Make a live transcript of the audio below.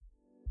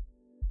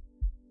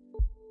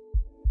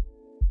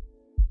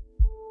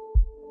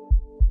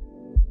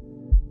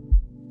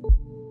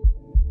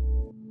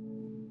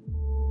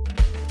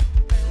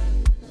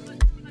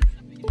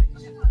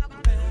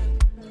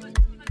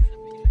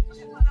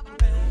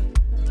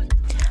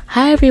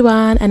Hi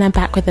everyone, and I'm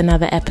back with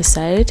another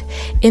episode.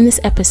 In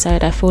this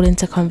episode, I fall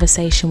into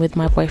conversation with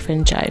my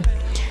boyfriend Joe.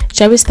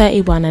 Joe is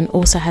 31 and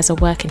also has a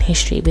working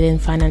history within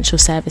financial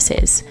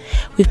services.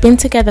 We've been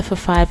together for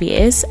 5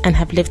 years and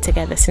have lived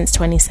together since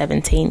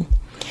 2017.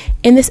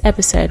 In this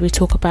episode, we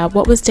talk about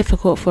what was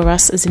difficult for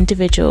us as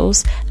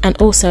individuals and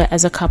also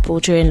as a couple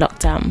during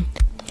lockdown.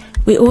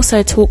 We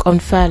also talk on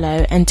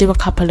furlough and do a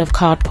couple of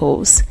card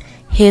pulls.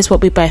 Here's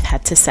what we both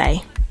had to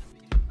say.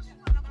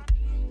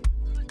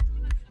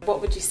 What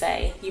would you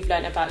say you've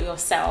learned about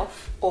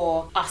yourself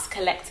or us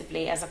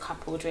collectively as a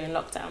couple during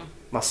lockdown?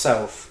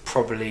 Myself,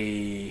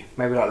 probably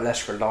maybe like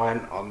less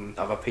reliant on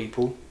other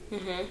people.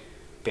 Mm-hmm.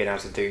 Being able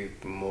to do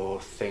more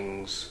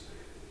things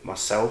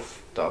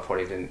myself that I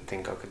probably didn't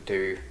think I could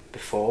do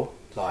before.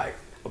 Like,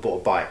 I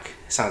bought a bike.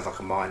 It sounds like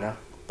a minor,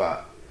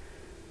 but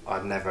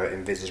I'd never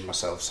envisaged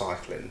myself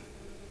cycling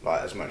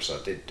like as much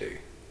as I did do,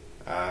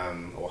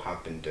 or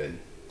have been doing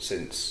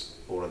since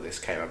all of this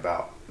came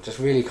about. Just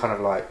really kind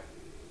of like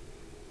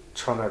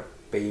trying to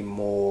be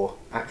more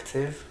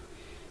active.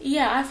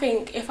 Yeah, I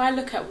think if I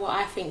look at what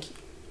I think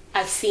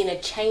I've seen a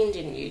change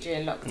in you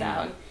during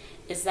lockdown,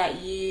 is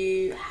that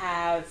you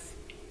have,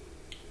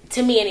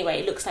 to me anyway,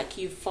 it looks like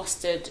you've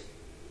fostered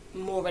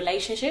more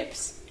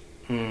relationships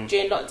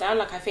during lockdown.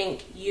 Like, I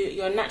think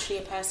you're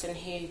naturally a person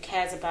who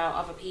cares about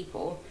other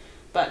people,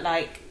 but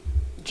like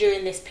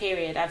during this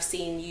period I've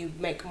seen you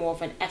make more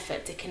of an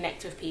effort to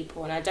connect with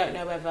people, and I don't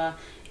know whether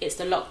it's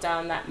the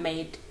lockdown that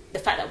made the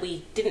fact that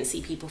we didn't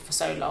see people for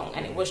so long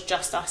and it was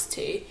just us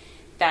two,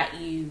 that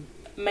you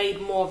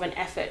made more of an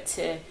effort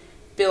to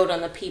build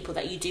on the people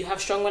that you do have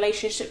strong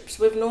relationships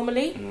with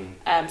normally.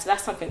 So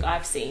that's something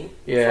I've seen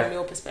from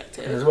your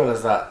perspective. And as well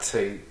as that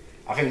too,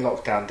 I think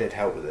lockdown did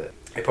help with it.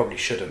 It probably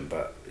shouldn't,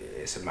 but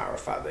it's a matter of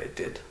fact that it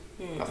did.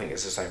 I think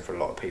it's the same for a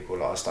lot of people.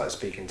 Like, I started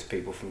speaking to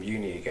people from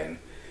uni again,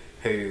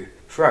 who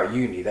throughout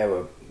uni they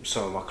were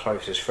some of my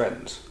closest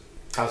friends.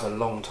 That was a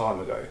long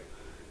time ago.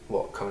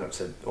 Coming up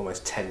to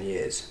almost 10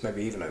 years,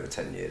 maybe even over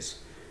 10 years.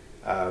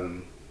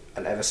 And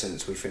ever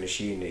since we finished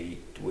uni,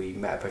 we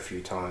met up a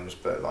few times,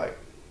 but like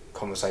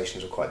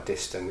conversations were quite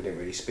distant. We didn't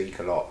really speak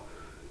a lot.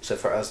 So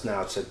for us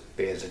now to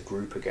be as a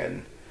group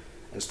again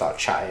and start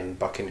chatting,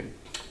 bucking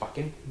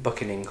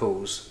in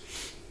calls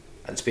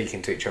and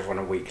speaking to each other on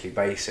a weekly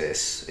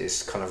basis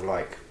is kind of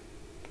like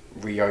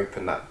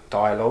reopen that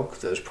dialogue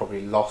that was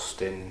probably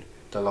lost in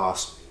the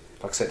last,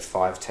 like I said,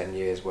 5-10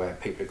 years, where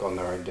people have gone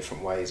their own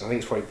different ways. I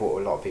think it's probably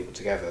brought a lot of people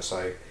together.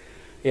 So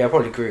yeah, I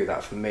probably agree with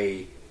that. For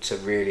me to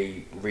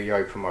really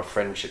reopen my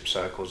friendship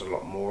circles a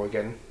lot more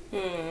again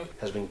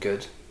has been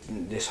good.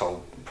 This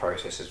whole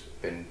process has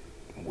been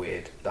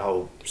weird. The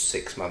whole last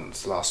 6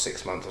 months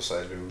or so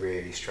has been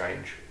really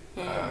strange.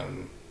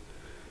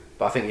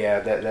 But I think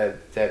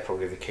they're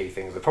probably the key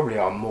things. There probably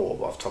are more,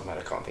 but off the top of my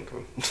head I can't think of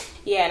them.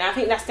 Yeah, and I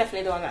think that's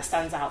definitely the one that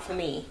stands out for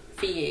me.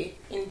 For you,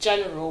 in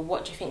general,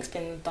 what do you think's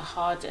been the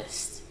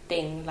hardest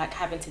thing, like,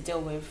 having to deal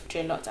with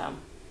during lockdown?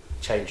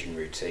 Changing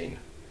routine,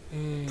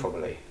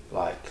 probably.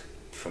 Like,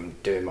 from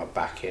doing my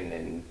back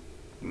in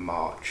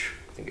March,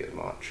 I think it was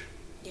March.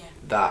 Yeah.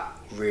 That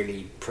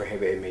really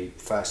prohibited me,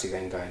 firstly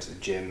then going to the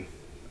gym,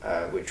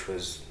 which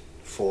was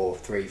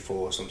 3,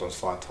 4, sometimes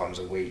 5 times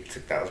a week.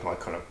 That was my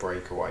kind of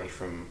breakaway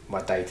from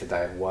my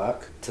day-to-day of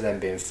work, to then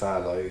being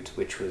furloughed,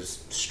 which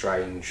was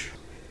strange.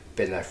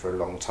 Been there for a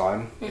long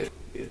time.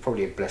 It was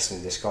probably a blessing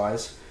in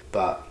disguise,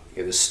 but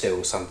it was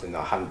still something that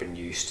I hadn't been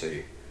used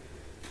to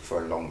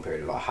for a long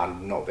period. Like, I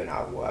had not been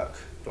out of work.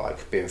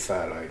 Like, being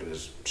furloughed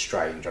was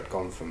strange. I'd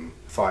gone from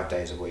 5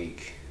 days a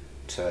week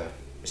to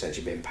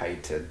essentially being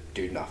paid to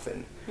do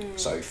nothing.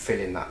 So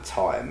filling that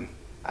time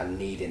and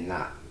needing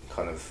that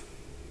kind of,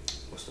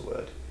 what's the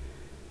word?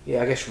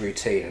 Yeah, I guess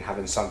routine, and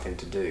having something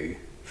to do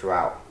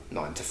throughout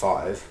 9 to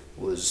 5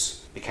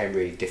 became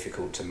really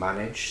difficult to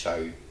manage.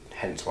 So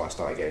hence why I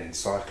started getting into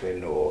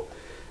cycling, or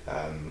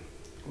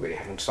really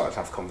started to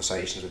have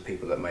conversations with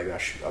people that maybe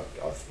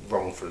I've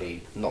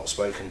wrongfully not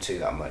spoken to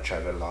that much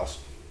over the last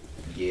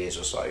years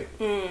or so.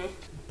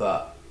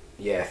 But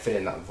yeah,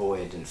 filling that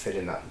void and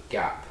filling that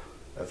gap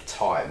of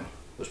time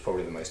was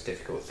probably the most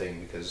difficult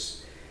thing,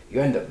 because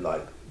you end up,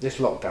 like, this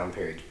lockdown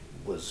period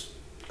was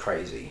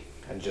crazy,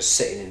 and just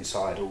sitting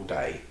inside all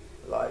day,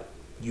 like,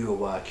 you were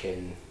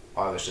working,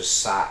 I was just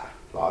sat.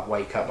 Like, I'd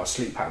wake up, my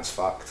sleep pattern's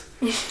fucked.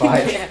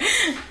 Like,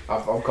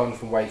 I've gone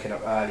from waking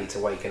up early to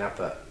waking up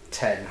at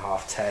 10,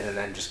 half 10, and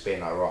then just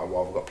being like, right,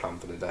 what have I got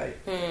planned for the day?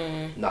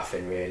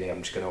 Nothing really.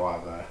 I'm just going to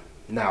either,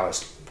 now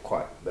it's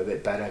quite a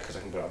bit better, because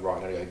I can be like, right,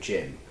 I'm going to go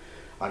gym,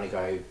 I'm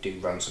going to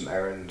go run some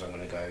errands, I'm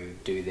going to go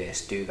do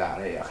this, do that,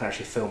 and I can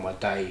actually fill my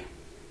day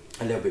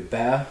a little bit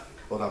better,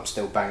 although I'm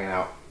still banging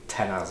out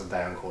 10 hours a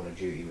day on Call of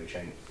Duty, which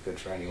ain't good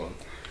for anyone.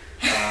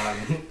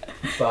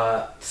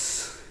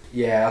 But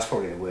yeah, that's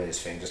probably the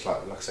weirdest thing. Just like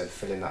I said,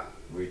 filling that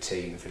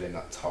routine, filling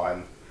that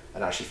time,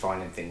 and actually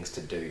finding things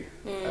to do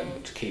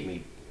and to keep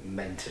me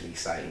mentally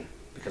sane.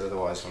 Because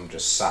otherwise, I'm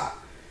just sat.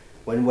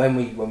 When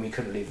we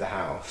couldn't leave the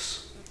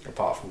house,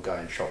 apart from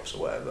going shops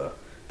or whatever,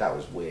 that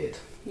was weird.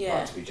 Yeah.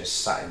 Like, to be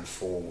just sat in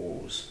 4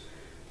 walls,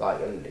 like,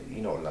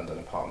 you know, London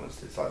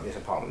apartments. It's like this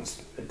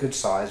apartment's a good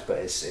size, but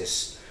it's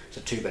a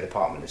 2-bed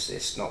apartment.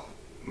 It's not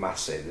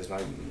massive. There's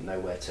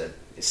nowhere to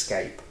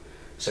escape.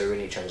 So we're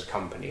in each other's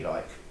company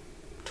like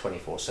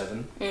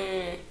 24/7.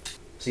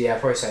 So yeah, I'd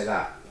probably say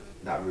that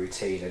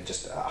routine and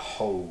just a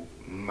whole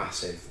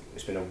massive.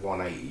 It's been a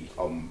 180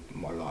 on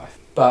my life.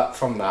 But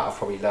from that, I've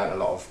probably learnt a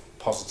lot of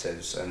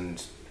positives,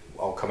 and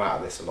I'll come out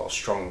of this a lot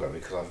stronger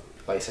because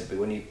I've, like I said, but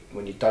when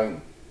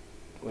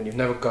you've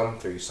never gone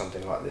through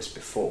something like this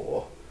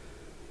before,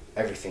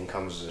 everything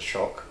comes as a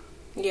shock.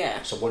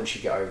 Yeah. So once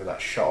you get over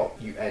that shock,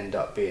 you end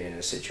up being in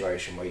a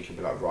situation where you can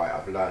be like, right,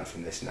 I've learned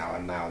from this now. I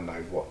now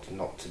know what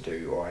not to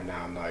do, or I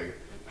now know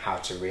how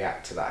to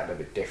react to that a little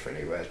bit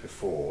differently. Whereas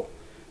before,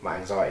 my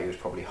anxiety was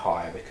probably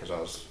higher because I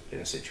was in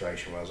a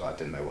situation where I was like, I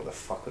didn't know what the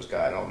fuck was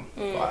going on.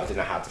 Like, I didn't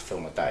know how to fill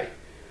my day.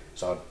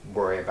 So I'd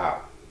worry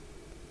about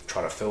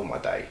trying to fill my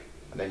day.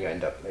 And then you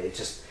end up, it's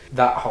just,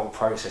 that whole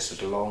process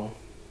was long.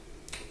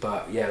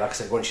 But yeah, like I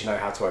said, once you know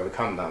how to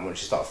overcome that,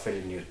 once you start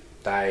filling your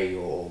day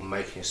or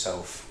making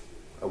yourself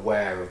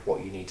aware of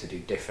what you need to do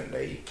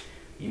differently,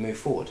 you move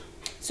forward.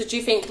 So do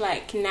you think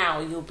like now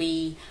you'll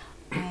be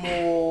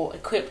more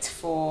equipped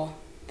for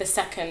the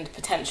second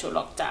potential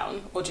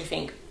lockdown, or do you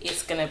think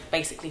it's going to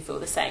basically feel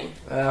the same?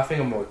 I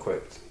think I'm more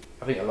equipped.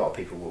 I think a lot of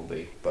people will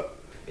be, but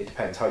it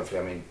depends. Hopefully,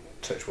 I mean,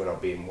 touch wood, I'll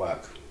be in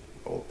work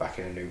or back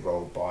in a new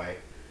role by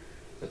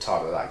the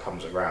time that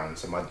comes around,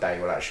 so my day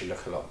will actually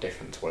look a lot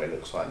different to what it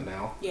looks like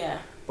now. Yeah.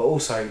 But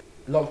also,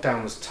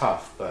 lockdown was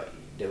tough, but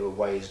there were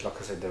ways, like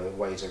I said, there were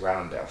ways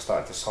around it. I've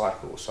started to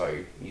cycle,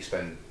 so you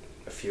spend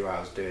a few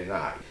hours doing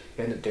that.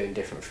 You end up doing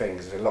different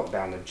things. If they lock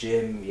down the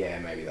gym, yeah,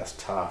 maybe that's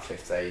tough.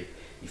 If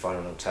you find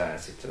an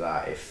alternative to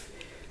that, if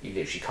you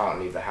literally can't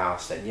leave the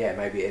house, then yeah,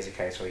 maybe it is a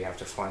case where you have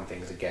to find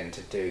things again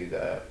to do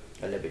that are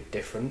a little bit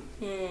different.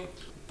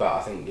 But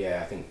I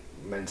think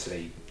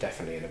mentally,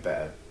 definitely in a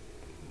better,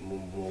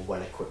 more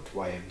well-equipped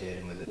way of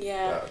dealing with it.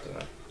 Yeah. But I don't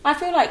know. I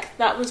feel like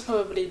that was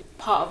probably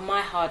part of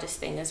my hardest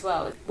thing as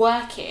well.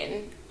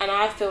 Working, and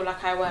I feel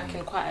like I work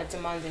in quite a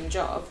demanding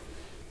job.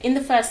 In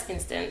the first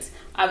instance,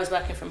 I was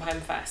working from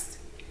home first.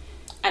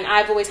 And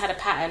I've always had a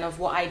pattern of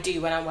what I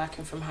do when I'm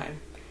working from home.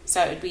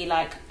 So it would be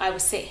like, I will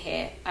sit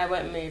here, I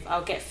won't move,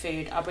 I'll get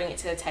food, I'll bring it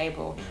to the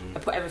table, I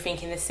put everything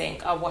in the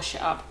sink, I'll wash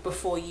it up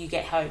before you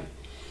get home.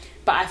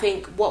 But I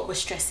think what was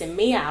stressing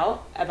me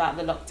out about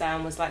the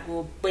lockdown was like,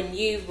 well, when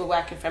you were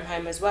working from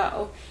home as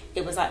well,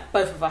 it was like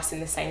both of us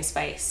in the same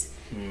space.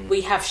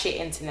 We have shit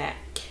internet.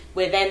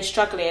 We're then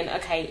struggling,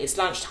 okay, it's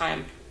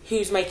lunchtime,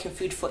 who's making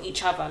food for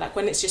each other? Like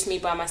when it's just me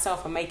by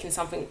myself, I'm making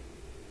something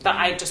that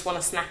I just want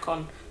to snack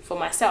on for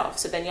myself.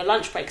 So then your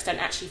lunch breaks don't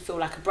actually feel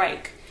like a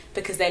break,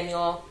 because then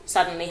you're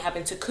suddenly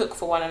having to cook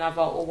for one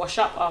another or wash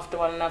up after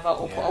one another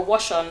or put a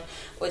wash on.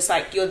 Or it's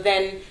like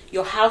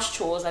your house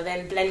chores are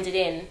then blended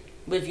in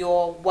with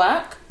your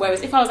work.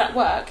 Whereas if I was at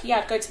work,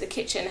 I'd go to the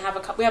kitchen,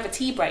 we have a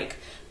tea break.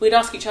 We'd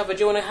ask each other, do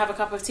you want to have a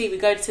cup of tea? We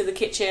go to the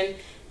kitchen,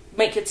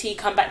 make your tea,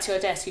 come back to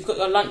your desk. You've got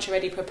your lunch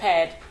already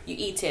prepared. You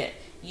eat it.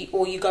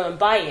 Or you go and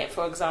buy it,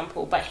 for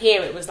example. But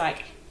here it was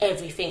like,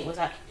 everything was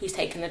like, who's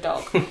taking the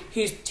dog?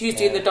 who's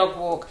doing the dog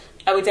walk?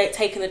 Are we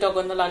taking the dog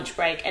on the lunch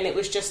break? And it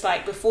was just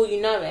like, before you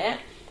know it,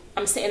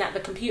 I'm sitting at the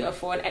computer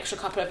for an extra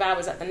couple of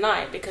hours at the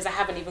night because I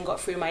haven't even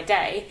got through my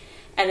day.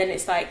 And then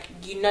it's like,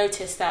 you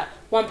notice that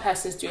one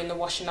person's doing the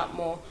washing up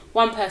more,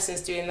 one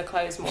person's doing the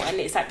clothes more. And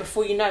it's like,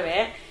 before you know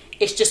it,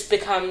 it just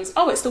becomes,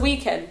 oh, it's the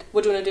weekend.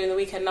 What do you want to do in the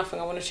weekend? Nothing,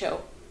 I want to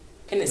chill.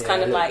 And it's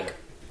kind of like,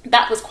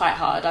 that was quite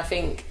hard, I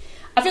think.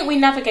 I think we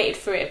navigated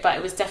through it, but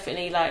it was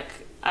definitely like,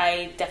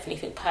 I definitely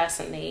think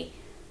personally,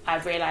 I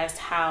realised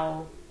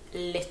how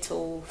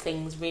little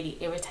things really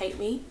irritate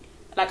me.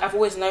 Like, I've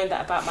always known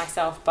that about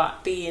myself,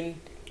 but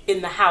being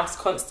in the house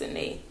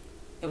constantly,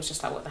 it was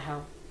just like, what the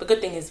hell? The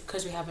good thing is,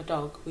 because we have a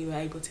dog, we were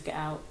able to get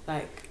out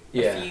like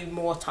a few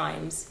more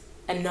times,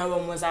 and no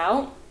one was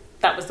out.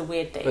 That was the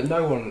weird thing. But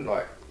no one,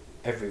 like,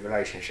 every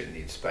relationship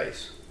needs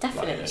space.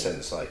 Definitely. Like, in a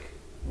sense, like,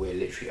 we're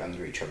literally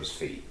under each other's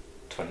feet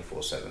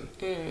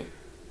 24/7.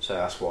 So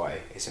that's why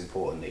it's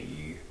important that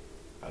you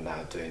are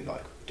now doing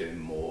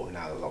more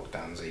now that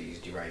lockdown's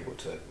eased. You're able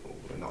to,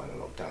 we're not in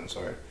a lockdown,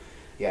 sorry.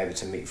 You're able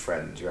to meet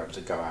friends, you're able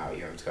to go out,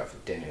 you're able to go out for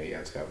dinner, you're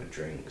able to go out for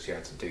drinks, you're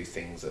able to do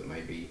things that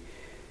maybe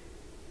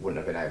wouldn't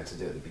have been able to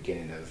do at the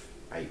beginning of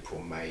April,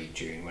 May,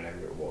 June,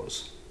 whenever it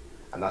was.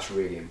 And that's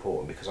really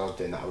important because I was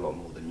doing that a lot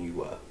more than you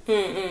were.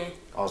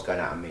 I was going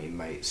out and meeting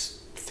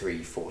mates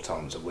 3-4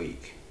 times a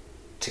week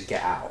to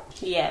get out.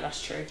 Yeah,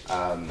 that's true.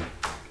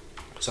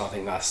 So I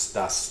think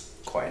that's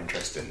quite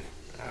interesting.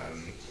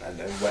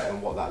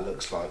 And what that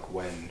looks like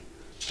when,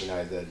 you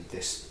know,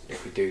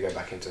 if we do go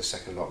back into a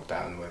second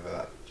lockdown, whether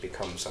that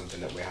becomes something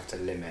that we have to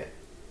limit,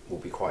 will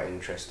be quite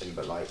interesting.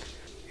 But like,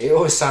 it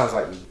always sounds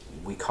like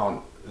we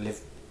can't live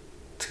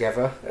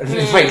together, and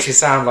it makes you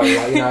sound like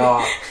we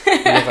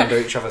live under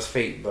each other's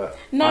feet. But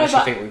I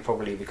actually think we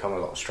probably become a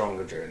lot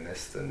stronger during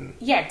this than.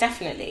 Yeah,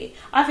 definitely.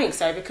 I think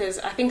so, because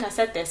I think I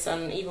said this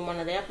on even one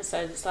of the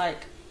episodes. It's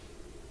like,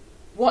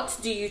 what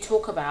do you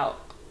talk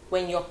about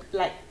when you're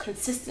like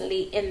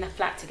consistently in the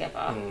flat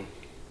together?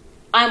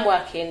 I'm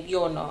working,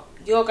 you're not.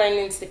 You're going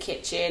into the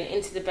kitchen,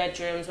 into the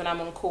bedrooms when I'm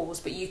on calls,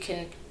 but you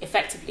can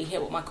effectively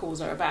hear what my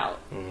calls are about.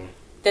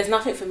 There's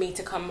nothing for me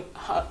to come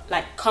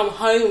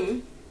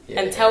home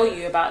and tell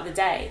you about the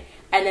day.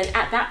 And then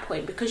at that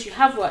point, because you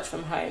have worked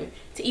from home,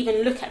 to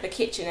even look at the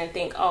kitchen and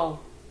think, oh,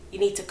 you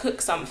need to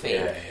cook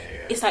something.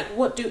 It's like,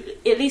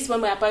 at least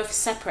when we're both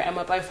separate and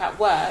we're both at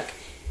work,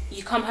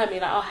 you come home and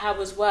you're like, oh, how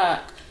was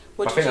work?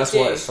 What did you do? I think that's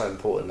why it's so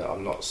important that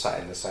I'm not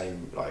sat in the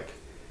same, like,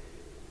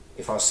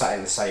 if I was sat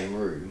in the same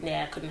room...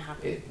 Yeah, it couldn't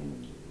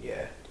happen.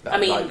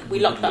 We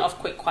locked that off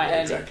quite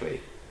early.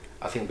 Exactly.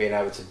 I think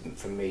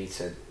for me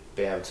to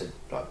be able to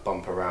like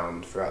bump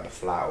around throughout the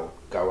flat or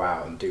go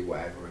out and do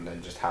whatever and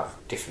then just have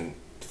different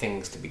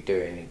things to be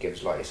doing, it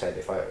gives, like you said,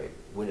 it's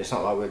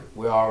not like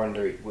we're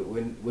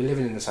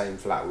living in the same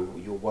flat,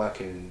 you're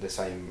working in the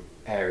same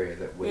area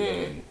that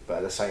we're in, but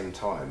at the same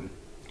time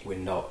we're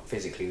not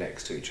physically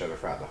next to each other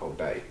throughout the whole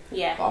day.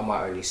 Yeah. I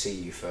might only see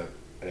you for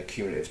an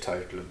accumulative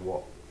total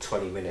of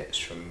 20 minutes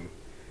from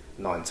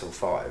 9 till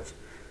 5.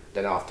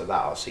 Then after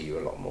that I'll see you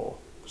a lot more.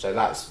 So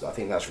I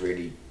think that's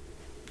really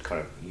kind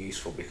of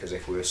useful, because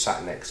if we were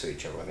sat next to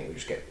each other, I think we'd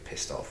just get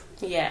pissed off.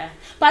 Yeah.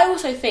 But I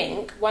also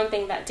think one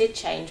thing that did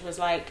change was,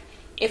 like,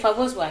 if I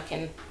was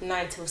working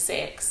 9 till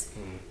 6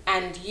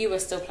 and you were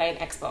still playing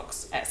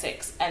Xbox at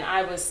 6 and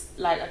I was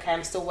like, okay,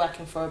 I'm still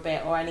working for a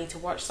bit or I need to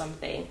watch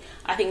something,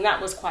 I think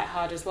that was quite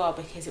hard as well,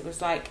 because it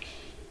was like,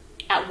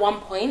 at one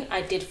point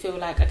I did feel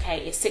like, okay,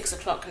 it's 6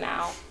 o'clock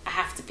now, I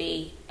have to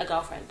be a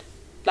girlfriend.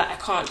 Like, I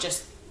can't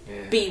just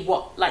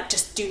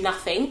just do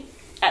nothing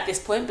at this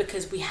point,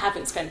 because we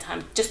haven't spent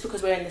time. Just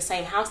because we're in the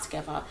same house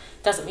together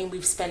doesn't mean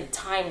we've spent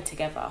time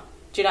together.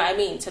 Do you know what I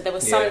mean? So there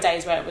were some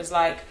days where it was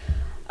like,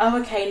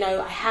 oh, okay,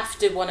 no, I have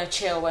to want to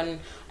chill and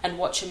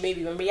watch a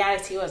movie, when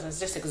reality was I was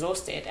just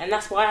exhausted. And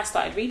that's why I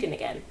started reading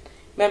again.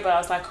 Remember, I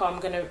was like, oh,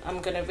 I'm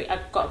gonna read. I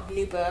got a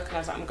new book and I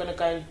was like, I'm gonna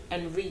go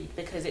and read,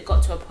 because it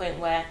got to a point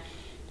where,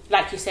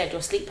 like you said,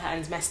 your sleep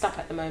pattern's messed up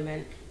at the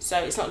moment. So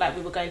it's not like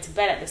we were going to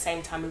bed at the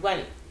same time. We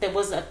weren't. There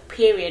was a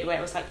period where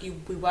it was like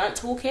we weren't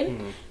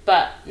talking,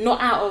 but not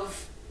out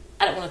of,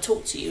 I don't want to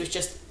talk to you. It's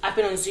just, I've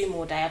been on Zoom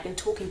all day. I've been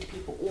talking to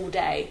people all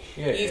day.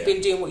 You've been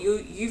doing what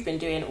you've been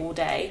doing all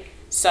day.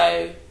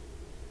 So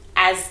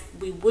as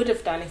we would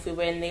have done if we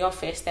were in the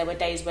office, there were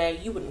days where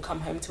you wouldn't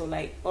come home till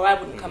late or I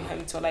wouldn't come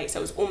home till late. So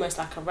it was almost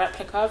like a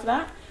replica of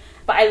that.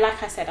 But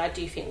like I said, I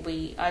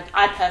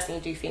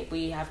personally do think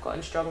we have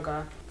gotten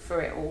stronger through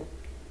it all.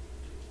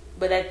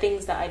 But there are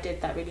things that I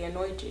did that really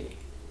annoyed you.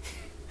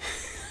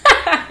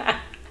 I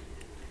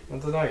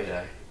don't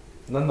know,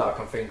 none that I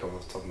can think of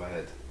off the top of my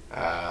head.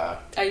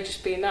 Are you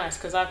just being nice?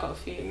 Because I've got a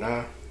few.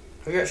 No.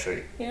 Have you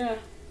actually? Yeah.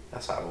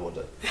 That's out of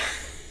order.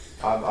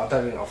 I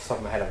don't think off the top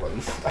of my head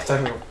I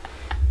don't know.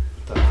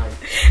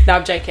 No,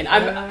 I'm joking.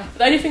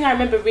 The only thing I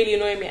remember really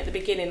annoying me at the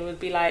beginning would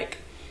be like,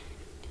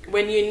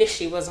 when you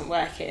initially wasn't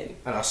working.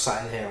 And I was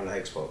sat in here on the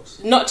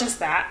Xbox. Not just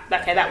that.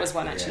 Okay, that was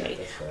one actually. Yeah,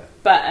 that's fair.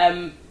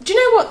 But do you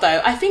know what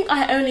though? I think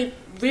I only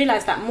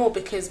realised that more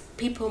because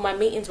people in my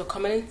meetings were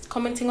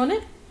commenting on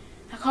it.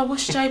 Like, oh,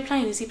 what's Joe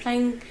playing? Is he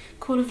playing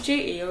Call of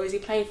Duty or is he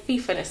playing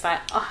FIFA? And it's like,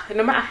 oh,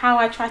 no matter how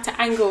I tried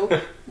to angle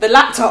the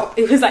laptop,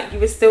 it was like you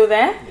were still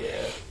there.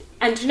 Yeah.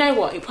 And do you know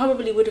what? It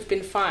probably would have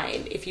been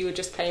fine if you were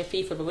just playing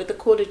FIFA, but with the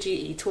Call of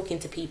Duty, talking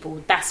to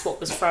people, that's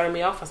what was throwing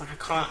me off. I was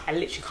like, I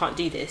literally can't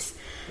do this.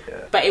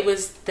 Yeah. But it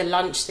was the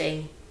lunch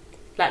thing.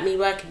 Like me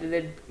working and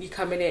then you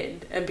coming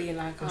in and being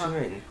like, what do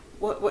you mean?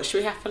 What should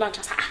we have for lunch?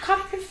 I was like, I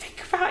can't even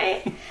think about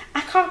it.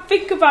 I can't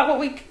think about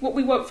what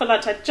we want for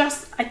lunch. I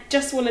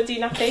just want to do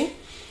nothing.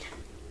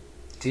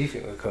 Do you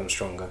think we've become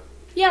stronger?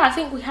 Yeah, I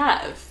think we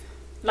have.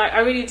 Like, I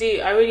really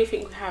do. I really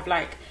think we have.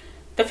 Like,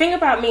 the thing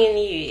about me and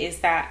you is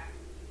that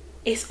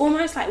it's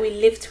almost like we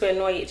live to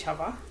annoy each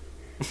other,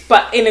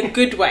 but in a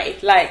good way.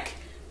 Like,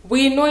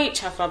 we annoy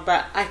each other,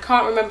 but I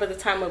can't remember the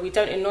time where we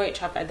don't annoy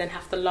each other and then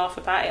have to laugh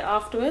about it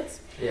afterwards.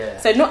 Yeah.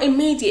 So not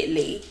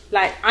immediately.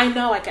 Like, I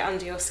know I get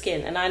under your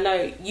skin and I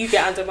know you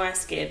get under my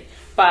skin,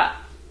 but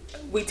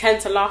we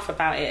tend to laugh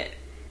about it.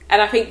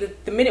 And I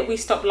think the minute we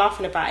stop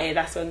laughing about it,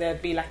 that's when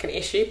there'd be like an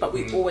issue, but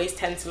we always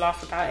tend to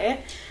laugh about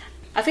it.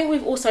 I think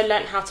we've also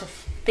learned how to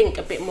think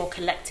a bit more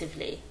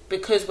collectively,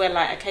 because we're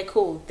like, okay,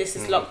 cool, this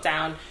is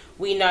lockdown.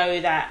 We know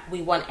that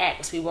we want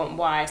X, we want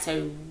Y.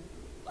 So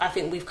I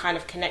think we've kind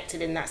of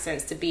connected in that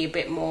sense to be a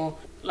bit more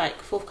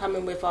like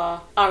forthcoming with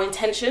our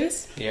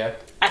intentions. Yeah.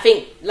 I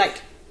think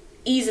like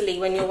easily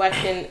when you're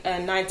working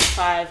 9 to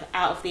 5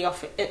 out of the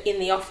office, in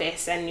the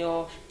office, and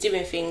you're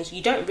doing things,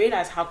 you don't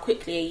realise how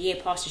quickly a year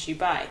passes you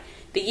by.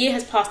 The year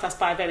has passed us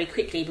by very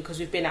quickly because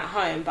we've been at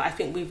home, but I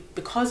think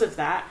because of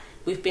that,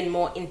 we've been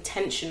more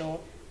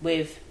intentional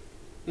with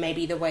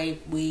maybe the way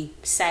we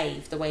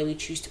save, the way we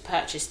choose to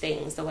purchase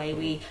things, the way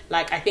we,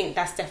 like, I think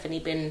that's definitely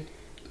been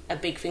a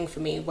big thing for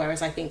me.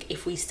 Whereas I think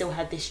if we still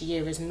had this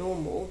year as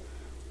normal,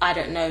 I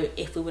don't know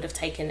if we would have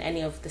taken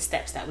any of the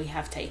steps that we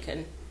have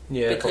taken.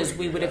 Yeah, because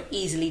we would have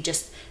easily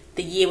just,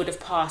 the year would have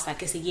passed.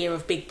 Like, it's a year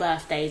of big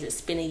birthdays. It's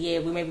been a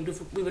year. We would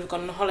have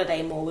gone on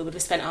holiday more. We would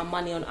have spent our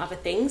money on other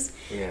things.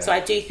 Yeah. So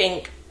I do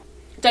think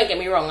don't get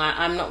me wrong,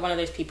 I'm not one of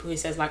those people who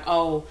says like,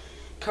 oh,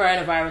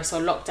 coronavirus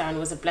or lockdown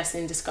was a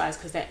blessing in disguise,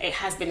 because it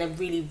has been a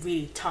really,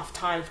 really tough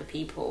time for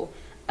people,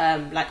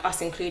 like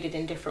us included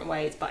in different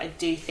ways. But I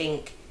do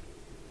think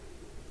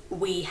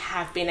we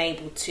have been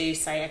able to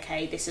say,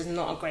 okay, this is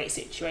not a great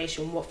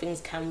situation. What things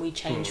can we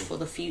change for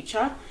the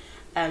future?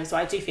 So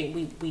I do think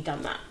we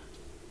done that.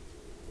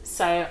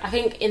 So I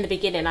think in the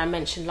beginning I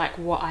mentioned like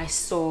what I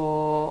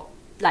saw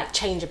like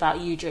change about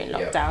you during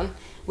lockdown. Yep.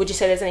 Would you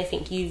say there's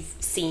anything you've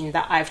seen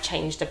that I've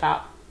changed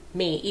about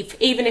me,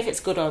 even if it's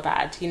good or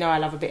bad? You know, I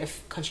love a bit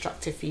of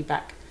constructive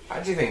feedback. I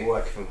do think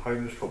working from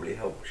home's probably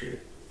helped you.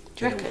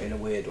 Do you reckon? In a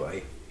weird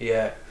way.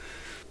 Yeah.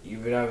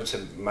 You've been able to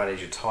manage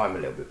your time a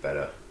little bit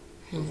better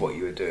with what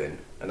you were doing.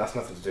 And that's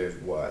nothing to do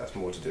with work, that's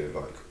more to do with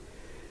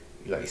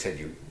like you said,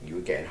 you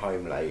were getting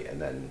home late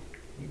and then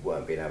you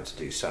weren't being able to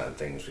do certain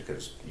things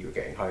because you were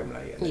getting home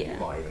late, and then you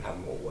might even have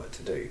more work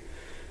to do.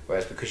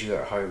 Whereas because you're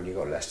at home, you've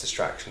got less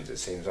distractions, it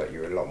seems like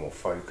you're a lot more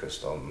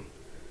focused on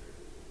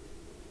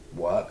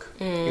work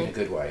in a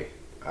good way,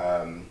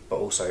 but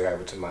also you're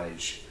able to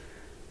manage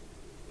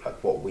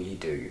like what we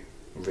do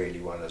really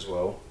well as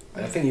well.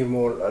 And I think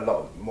you're a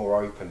lot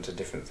more open to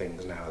different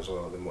things now as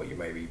well than what you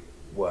maybe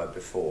were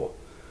before.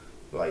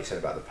 Like you said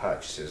about the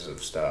purchases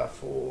of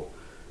stuff, or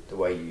the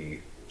way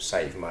you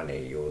save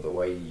money, or the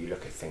way you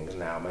look at things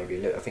now.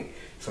 Maybe I think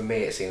for me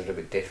it seems a little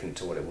bit different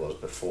to what it was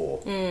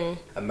before,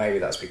 and maybe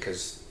that's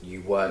because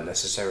you weren't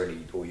necessarily,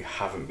 or you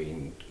haven't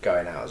been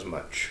going out as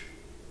much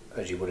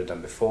as you would have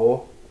done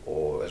before,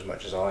 or as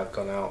much as I've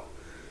gone out,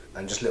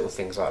 and just little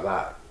things like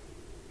that.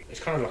 It's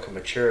kind of like a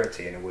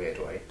maturity in a weird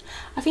way.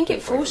 I think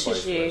it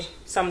forces you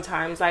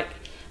sometimes, like,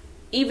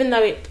 even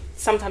though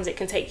sometimes it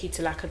can take you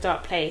to like a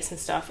dark place and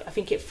stuff, I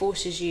think it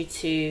forces you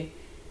to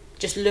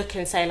just look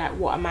and say like,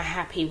 what am I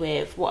happy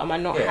with? What am I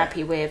not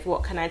happy with?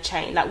 What can I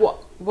change? Like,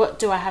 what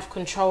do I have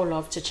control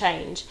of to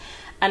change?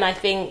 And I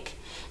think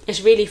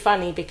it's really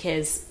funny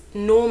because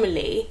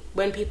normally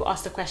when people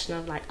ask the question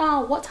of like,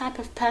 oh, what type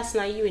of person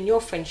are you in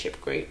your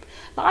friendship group?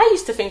 Like, I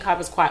used to think I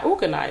was quite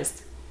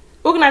organised.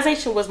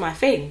 Organisation was my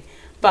thing.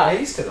 But I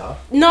used to though.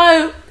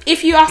 No,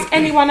 if you ask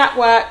anyone at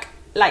work,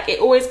 like, it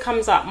always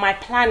comes up. My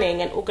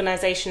planning and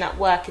organisation at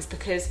work is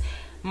because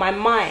my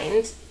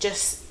mind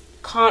just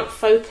can't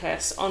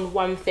focus on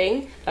one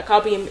thing. Like,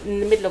 I'll be in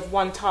the middle of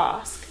one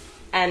task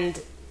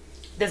and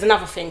there's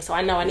another thing, so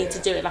I know I need to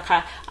do it. Like,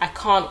 I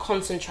can't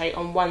concentrate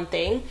on one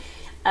thing.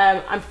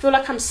 I feel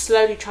like I'm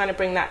slowly trying to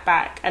bring that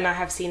back, and I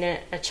have seen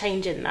a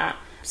change in that.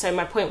 So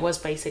my point was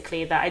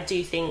basically that I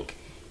do think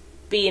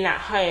being at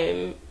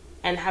home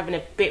and having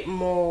a bit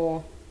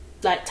more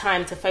like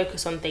time to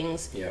focus on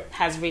things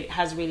has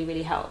really,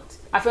 really helped.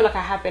 I feel like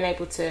I have been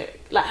able to,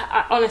 like,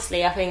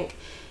 honestly, I think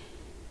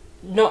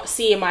not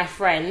seeing my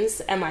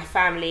friends and my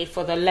family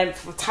for the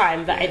length of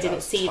time that I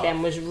didn't see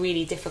them was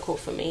really difficult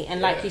for me.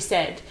 And like you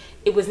said,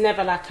 it was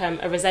never like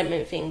a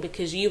resentment thing,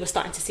 because you were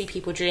starting to see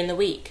people during the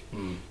week.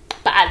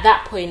 But at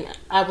that point,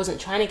 I wasn't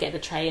trying to get the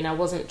train, I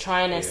wasn't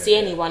trying to see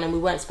anyone, and we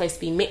weren't supposed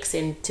to be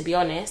mixing, to be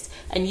honest.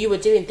 And you were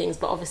doing things,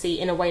 but obviously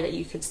in a way that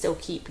you could still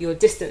keep your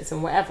distance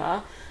and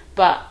whatever.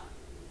 But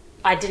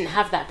I didn't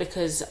have that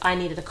because I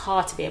needed a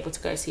car to be able to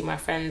go see my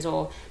friends,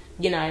 or,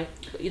 you know,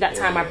 that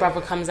time my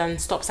brother comes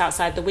and stops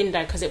outside the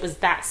window, because it was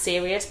that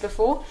serious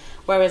before.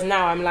 Whereas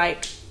now I'm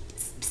like,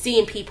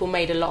 seeing people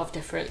made a lot of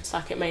difference.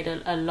 Like, it made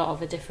a lot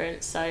of a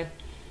difference. So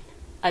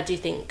I do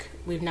think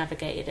we've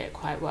navigated it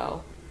quite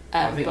well.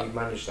 I think you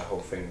managed the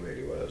whole thing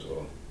really well as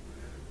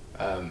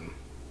well.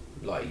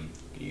 Like,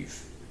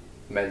 you've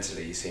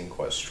mentally, you seem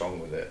quite strong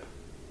with it.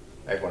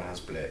 Everyone has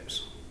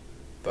blips,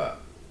 but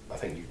I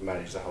think you've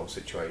managed the whole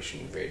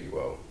situation really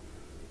well,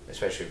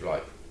 especially with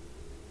like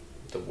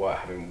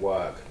having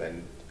work,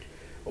 then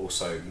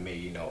also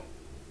me not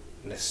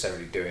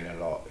necessarily doing a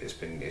lot. It's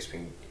been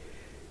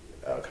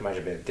I can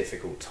imagine been a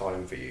difficult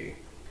time for you.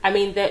 I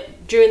mean,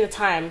 that during the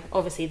time,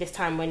 obviously this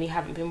time when you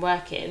haven't been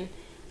working,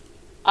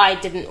 I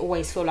didn't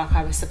always feel like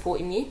I was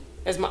supporting you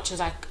as much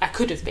as I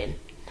could have been.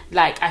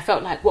 Like, I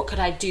felt like, what could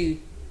I do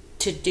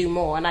to do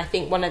more? And I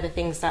think one of the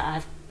things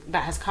that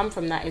has come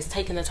from that is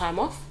taking the time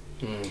off.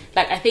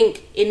 Like, I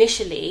think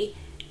initially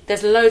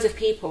there's loads of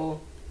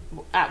people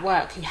at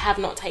work who have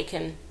not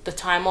taken the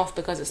time off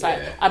because it's like,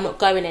 I'm not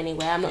going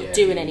anywhere, I'm not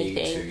doing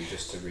anything. Need to,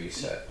 just to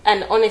reset.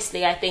 And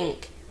honestly, I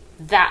think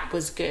that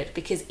was good,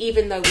 because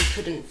even though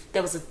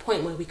there was a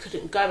point where we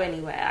couldn't go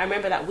anywhere. I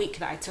remember that week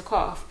that I took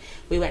off,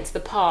 we went to the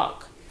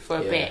park for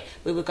a bit,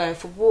 we were going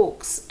for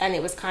walks, and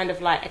it was kind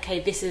of like, okay,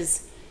 this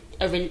is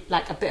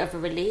like a bit of a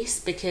release,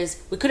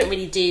 because we couldn't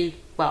really do,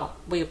 well,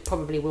 we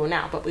probably will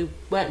now, but we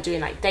weren't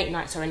doing like date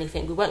nights or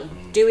anything. We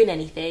weren't doing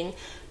anything,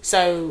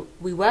 so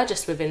we were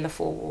just within the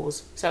four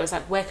walls. So it was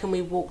like, where can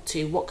we walk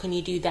to? What can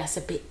you do that's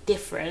a bit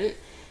different?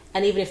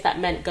 And even if that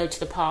meant go to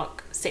the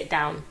park, sit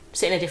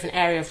in a different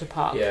area of the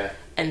park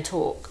and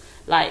talk.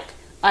 Like,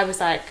 I was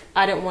like,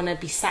 I don't want to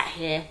be sat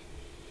here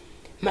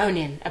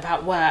moaning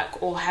about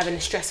work or having a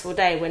stressful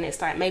day, when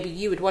it's like, maybe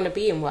you would want to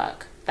be in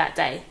work that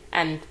day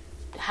and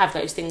have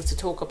those things to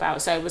talk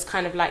about. So it was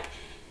kind of like,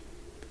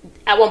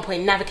 at one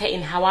point,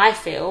 navigating how I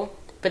feel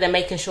but then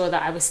making sure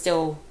that I was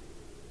still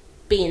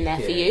being there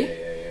for you,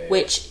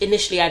 which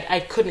initially I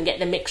couldn't get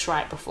the mix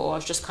right before. I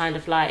was just kind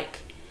of like,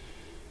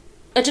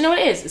 do you know what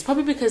it is? It's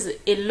probably because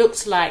it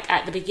looked like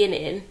at the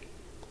beginning,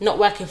 not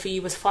working for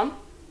you was fun.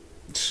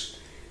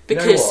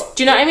 Because,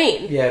 do you know what I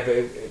mean? Yeah,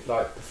 but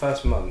like the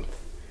first month,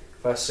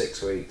 first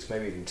 6 weeks,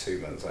 maybe even 2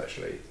 months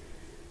actually,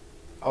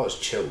 I was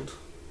chilled.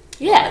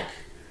 Yeah. Like,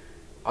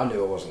 I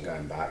knew I wasn't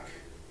going back.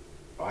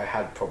 I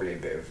had probably a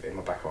bit of, in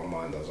my back of my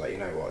mind, I was like, you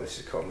know what, this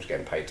is cool, I'm just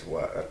getting paid to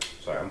work.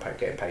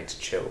 Getting paid to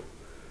chill.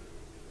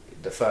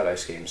 The furlough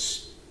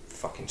scheme's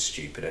fucking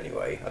stupid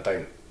anyway. I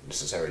don't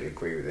necessarily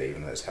agree with it,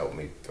 even though it's helped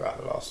me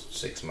throughout the last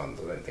 6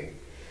 months. I don't think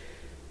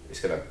it's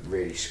going to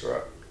really screw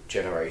up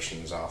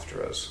generations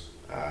after us.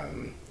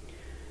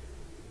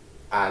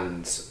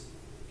 And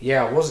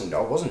yeah, I wasn't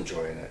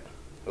enjoying it.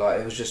 Like,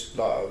 it was just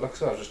like I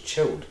said, I was just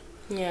chilled.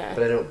 Yeah.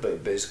 But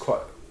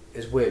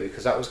it's weird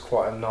because that was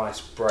quite a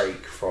nice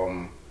break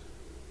from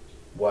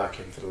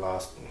working for the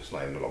last, it's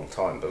not even a long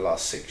time, but the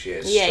last 6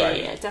 years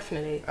straight. Yeah,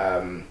 definitely.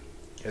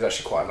 It was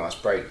actually quite a nice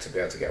break to be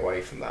able to get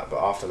away from that.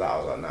 But after that, I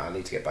was like, no, I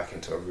need to get back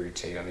into a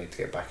routine. I need to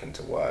get back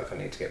into work. I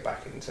need to get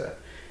back into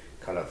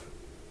kind of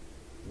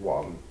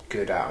what I'm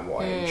good at and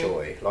what I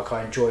enjoy. Like,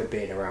 I enjoy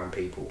being around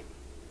people.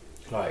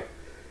 Like,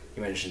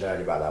 you mentioned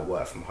earlier about that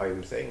work from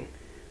home thing.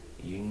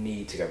 You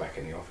need to go back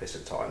in the office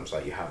at times,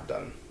 like you have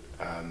done.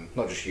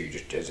 Not just you,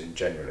 just as in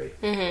generally.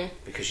 Mm-hmm.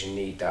 Because you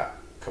need that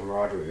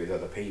camaraderie with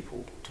other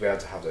people to be able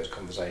to have those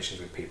conversations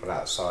with people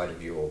outside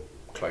of your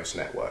close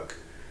network.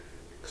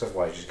 Because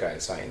otherwise you just go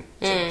insane.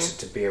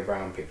 To be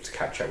around people, to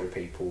catch up with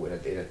people in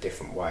a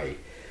different way.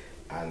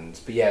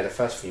 But yeah, the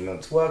first few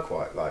months were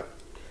quite like,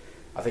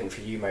 I think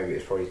for you maybe it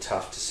was probably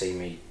tough to see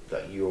me,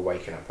 like you were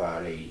waking up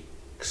early,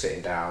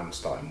 sitting down,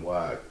 starting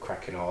work,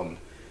 cracking on,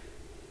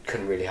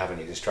 couldn't really have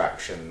any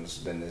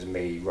distractions. Then there's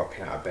me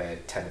rocking out of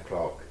bed 10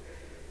 o'clock,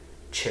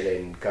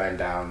 chilling, going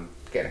down,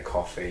 getting a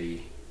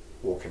coffee,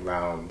 walking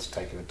round,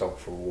 taking the dog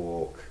for a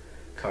walk,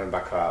 coming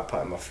back up,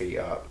 putting my feet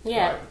up.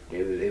 Yeah.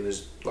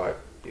 Like,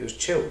 it was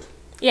chilled.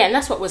 Yeah, and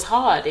that's what was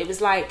hard. It was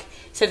like,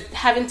 so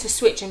having to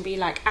switch and be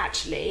like,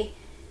 actually,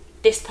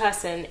 this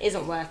person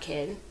isn't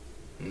working.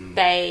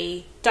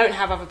 They don't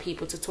have other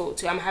people to talk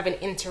to. I'm having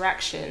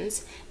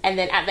interactions, and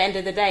then at the end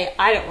of the day,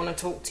 I don't want to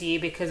talk to you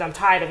because I'm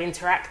tired of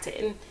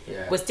interacting.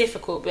 Yeah. Was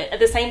difficult, but at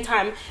the same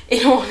time,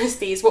 in all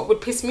honesty, is what would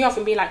piss me off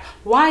and be like,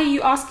 why are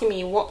you asking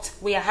me what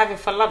we are having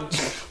for lunch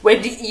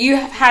when you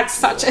have had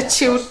such a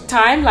chilled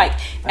time? Like,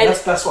 and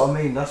that's what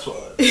I mean. That's what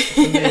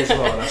for me as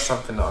well. That's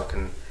something that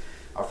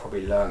I've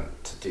probably learned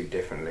to do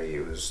differently.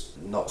 It was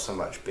not so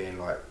much being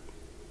like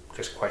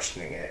just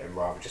questioning it, and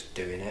rather just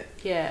doing it.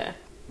 Yeah.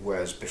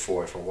 Whereas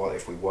before,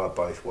 if we were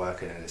both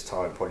working at this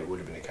time, it probably would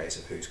have been a case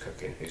of who's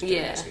cooking, who's doing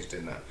this, who's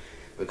doing that.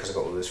 Because I've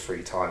got all this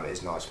free time, it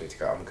is nice for me to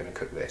go, I'm going to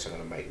cook this, I'm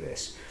going to make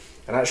this.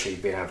 And actually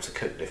being able to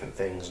cook different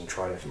things and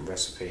try different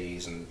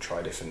recipes and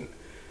try different,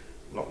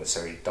 not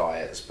necessarily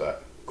diets,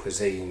 but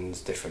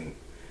cuisines, different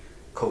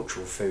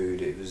cultural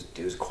food, it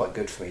was quite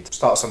good for me to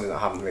start something that I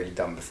haven't really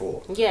done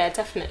before. Yeah,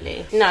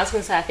 definitely. No, I was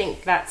going to say, I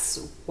think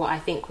that's what I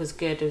think was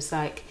good. It was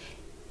like,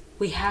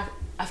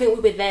 I think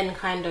we were then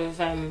kind of,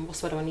 what's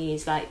the word I want to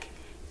use, like,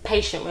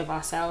 patient with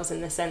ourselves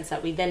in the sense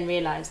that we then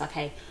realised, like,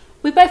 hey,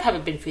 we both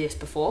haven't been through this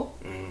before.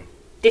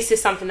 This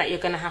is something that you're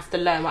going to have to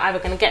learn. We're either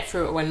going to get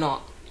through it or we're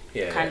not,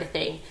 kind of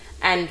thing.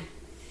 And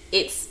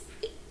it's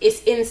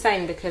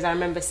insane because I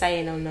remember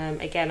saying on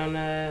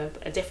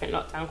a different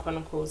Lockdown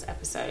Chronicles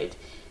episode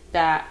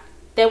that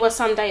there were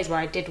some days where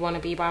I did want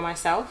to be by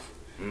myself.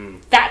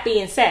 That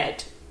being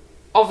said,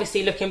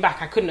 obviously looking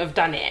back, I couldn't have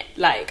done it.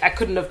 Like, I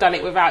couldn't have done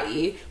it without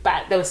you.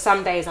 But there were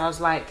some days I was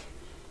like,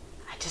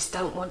 I just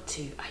don't want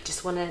to. I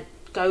just want to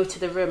go to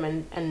the room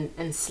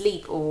and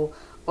sleep or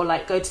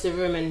like go to the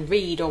room and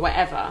read or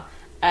whatever.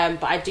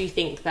 But I do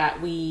think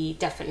that we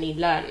definitely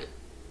learn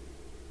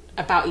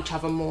about each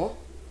other more,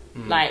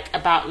 like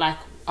about like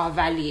our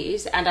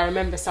values. And I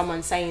remember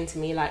someone saying to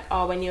me like,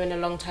 oh, when you're in a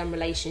long-term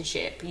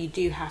relationship, you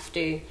do have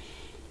to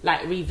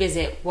like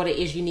revisit what it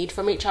is you need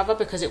from each other,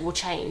 because it will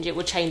change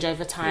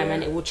over time,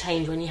 and it will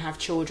change when you have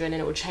children,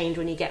 and it will change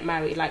when you get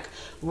married. Like,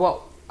 what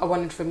I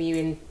wanted from you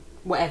in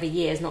whatever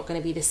year is not going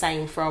to be the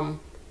same from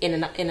in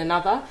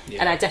another.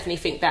 And I definitely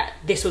think that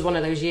this was one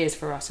of those years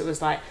for us. It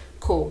was like,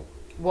 cool,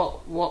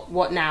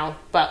 what now?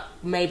 But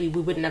maybe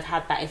we wouldn't have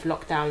had that if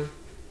lockdown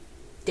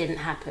didn't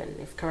happen,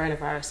 if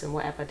coronavirus and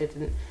whatever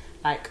didn't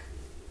like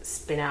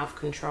spin out of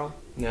control.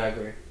 Yeah, I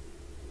agree.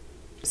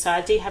 So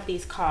I do have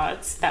these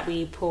cards that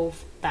we pull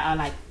that are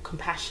like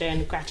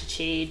compassion,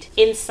 gratitude,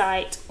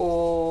 insight,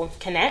 or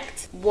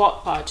connect.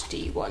 What card do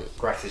you want?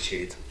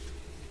 Gratitude.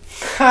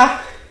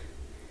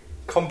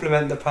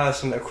 Compliment the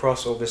person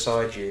across or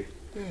beside you.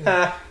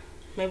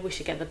 Maybe we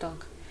should get the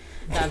dog.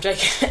 No, I'm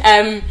joking.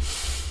 Oh,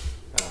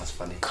 that's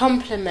funny.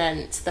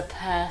 Compliment the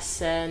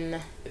person.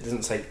 It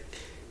doesn't say,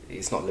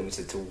 it's not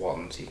limited to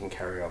one, so you can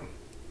carry on.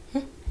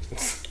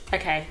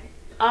 Okay.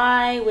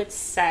 I would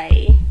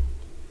say,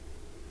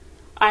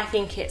 I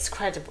think it's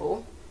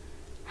credible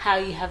how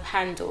you have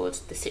handled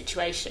the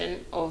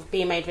situation of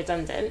being made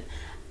redundant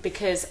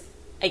because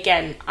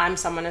again, I'm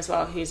someone as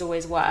well who's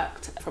always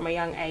worked from a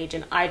young age,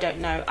 and I don't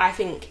know. I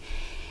think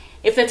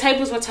if the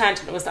tables were turned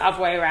and it was the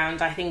other way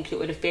around, I think it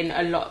would have been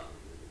a lot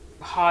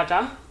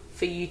harder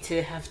for you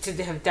to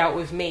have dealt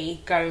with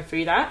me going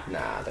through that.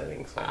 Nah, I don't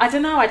think so. I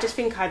don't know. I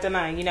don't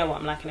know. You know what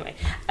I'm like anyway.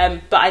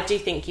 But I do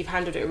think you've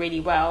handled it really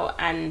well,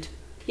 and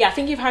yeah, I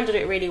think you've handled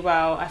it really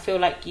well. I feel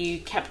like you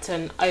kept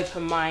an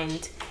open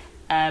mind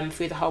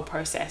through the whole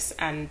process,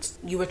 and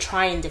you were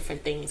trying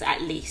different things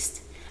at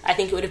least. I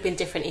think it would have been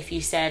different if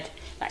you said,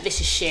 like,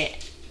 this is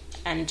shit,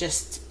 and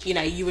just, you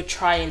know, you were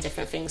trying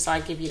different things, so I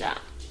give you that.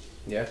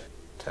 Yeah,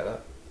 take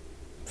that.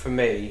 For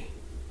me,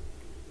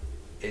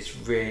 it's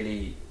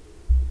really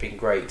been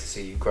great to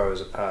see you grow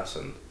as a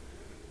person,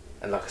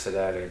 and like I said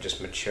earlier,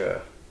 just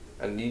mature.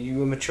 And you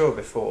were mature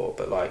before,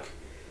 but like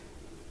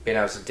being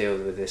able to deal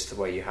with this the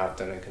way you have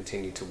done and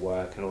continue to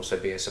work, and also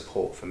be a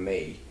support for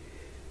me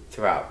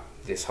throughout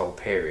this whole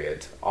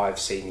period, I've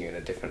seen you in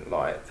a different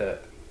light,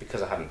 that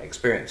because I hadn't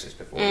experienced this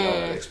before, no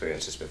one had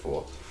experienced this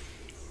before,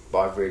 but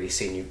I've really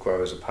seen you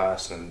grow as a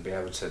person and be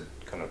able to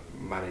kind of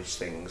manage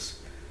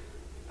things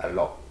a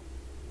lot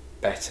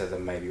better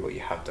than maybe what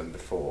you have done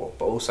before.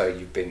 But also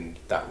you've been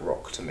that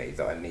rock to me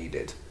that I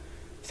needed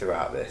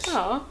throughout this.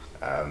 Aww.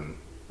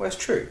 Well, it's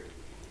true.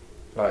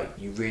 Like,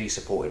 you really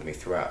supported me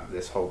throughout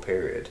this whole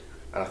period,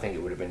 and I think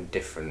it would have been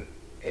different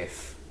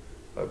if,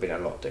 well, it would have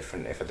been a lot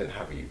different if I didn't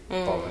have you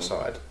by my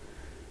side.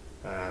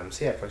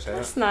 So yeah, probably say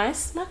that's that.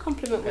 nice. My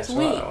compliment was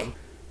weak. Right.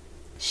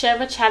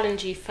 Share a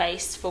challenge you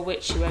faced for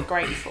which you were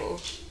grateful.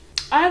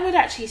 I would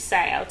actually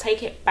say, I'll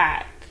take it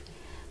back,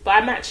 but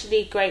I'm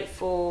actually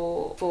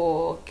grateful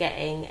for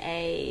getting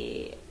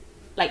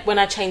like when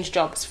I changed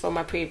jobs from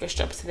my previous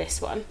job to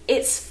this one.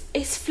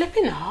 It's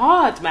flipping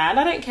hard, man.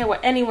 I don't care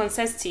what anyone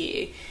says to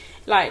you.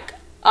 Like,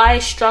 I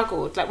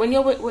struggled. Like, when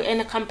you're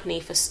in a company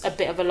for a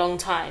bit of a long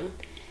time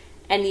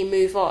and you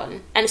move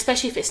on, and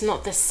especially if it's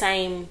not the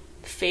same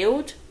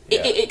field,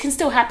 it can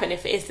still happen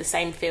if it is the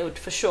same field,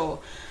 for sure.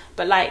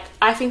 But like,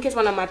 I think it's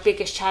one of my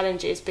biggest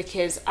challenges,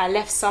 because I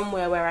left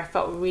somewhere where I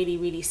felt really,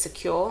 really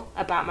secure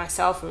about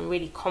myself and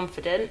really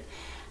confident.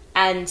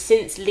 And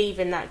since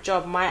leaving that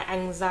job, my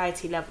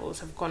anxiety levels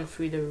have gone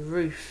through the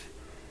roof.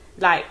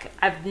 Like,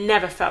 I've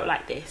never felt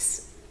like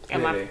this.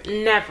 Really? I've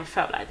never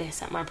felt like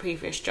this at my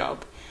previous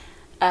job.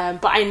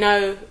 But I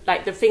know,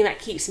 like, the thing that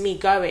keeps me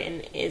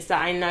going is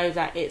that I know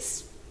that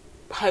it's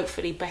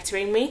hopefully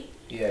bettering me.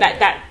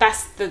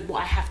 That's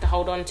what I have to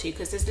hold on to,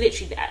 because there's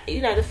literally, you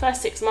know, the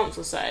first 6 months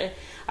or so,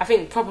 I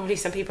think probably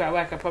some people at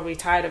work are probably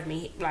tired of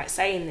me like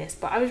saying this,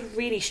 but I was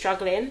really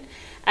struggling,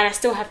 and I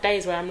still have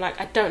days where I'm like,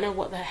 I don't know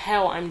what the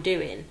hell I'm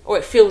doing, or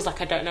it feels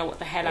like I don't know what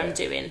the hell I'm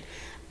doing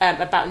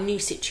about new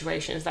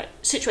situations, like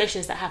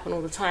situations that happen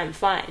all the time,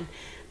 fine,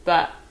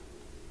 but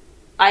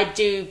I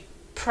do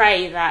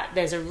pray that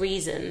there's a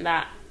reason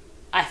that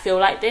I feel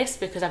like this,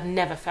 because I've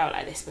never felt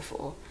like this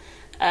before.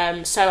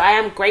 So I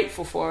am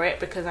grateful for it,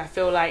 because I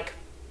feel like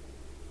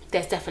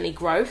there's definitely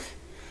growth.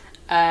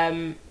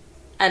 And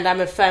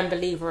I'm a firm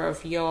believer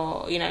of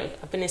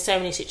I've been in so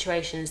many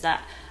situations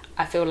that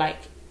I feel like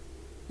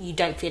you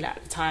don't feel it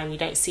at the time, you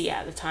don't see it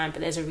at the time,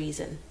 but there's a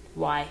reason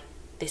why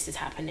this is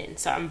happening.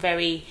 So I'm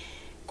very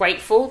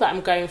grateful that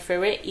I'm going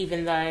through it,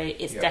 even though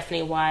it's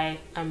definitely why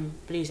I'm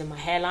losing my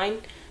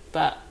hairline.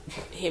 But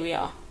here we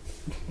are.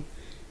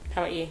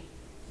 How about you?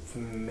 For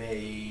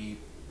me,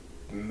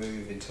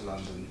 moving to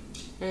London.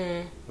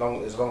 It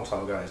was a long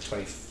time ago. It's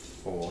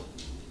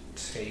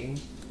 2014.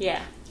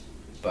 Yeah.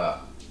 But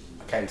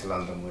I came to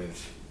London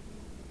with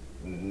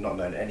not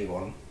knowing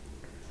anyone,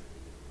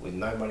 with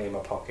no money in my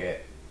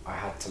pocket. I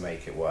had to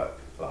make it work.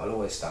 Like, I'll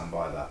always stand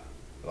by that.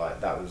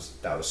 Like, that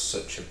was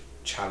such a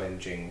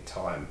challenging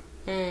time,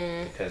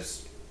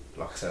 because,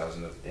 like I said, I was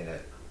in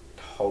a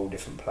whole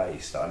different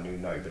place that I knew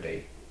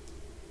nobody.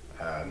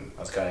 I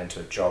was going into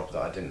a job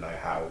that I didn't know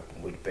how it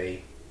would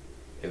be.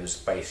 It was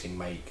basically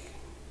make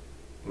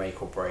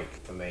or break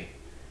for me,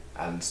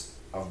 and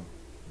I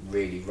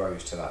really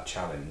rose to that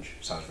challenge.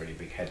 Sounds really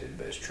big-headed,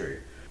 but it's true.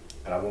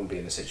 And I wouldn't be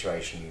in the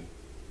situation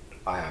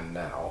I am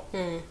now,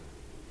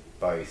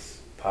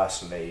 both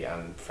personally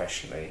and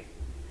professionally,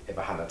 if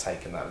I hadn't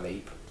taken that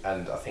leap.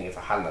 And I think if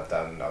I hadn't have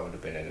done, I would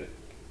have been in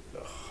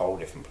a whole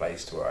different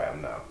place to where I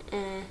am now.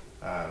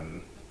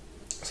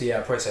 So yeah,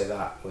 I'd probably say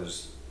that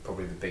was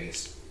probably the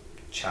biggest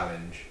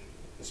challenge.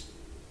 I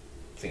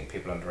think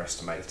people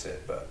underestimate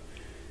it, but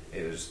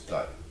it was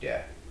like,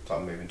 it's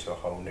like moving to a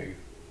whole new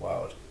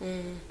world,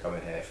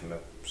 coming here from a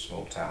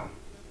small town.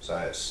 So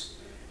it's,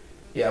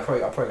 I'll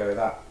probably go with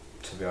that,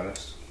 to be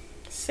honest.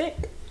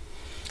 Sick.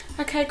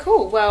 Okay,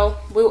 cool.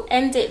 Well, we'll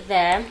end it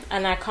there,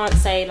 and I can't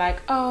say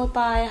like, oh,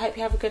 bye, I hope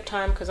you have a good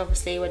time, because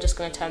obviously we're just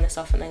going to turn this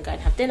off and then go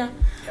and have dinner.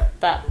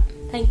 But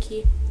thank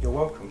you. You're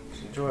welcome.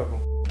 It's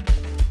enjoyable.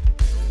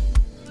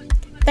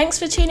 Thanks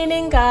for tuning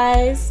in,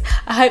 guys.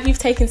 I hope you've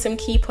taken some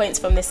key points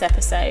from this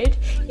episode.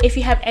 If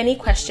you have any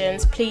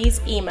questions,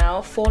 please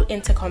email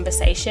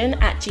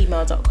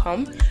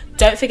fallintoconversation@gmail.com.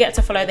 Don't forget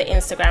to follow the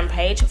Instagram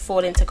page,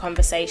 Fall Into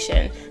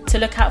Conversation, to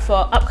look out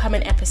for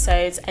upcoming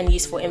episodes and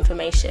useful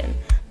information.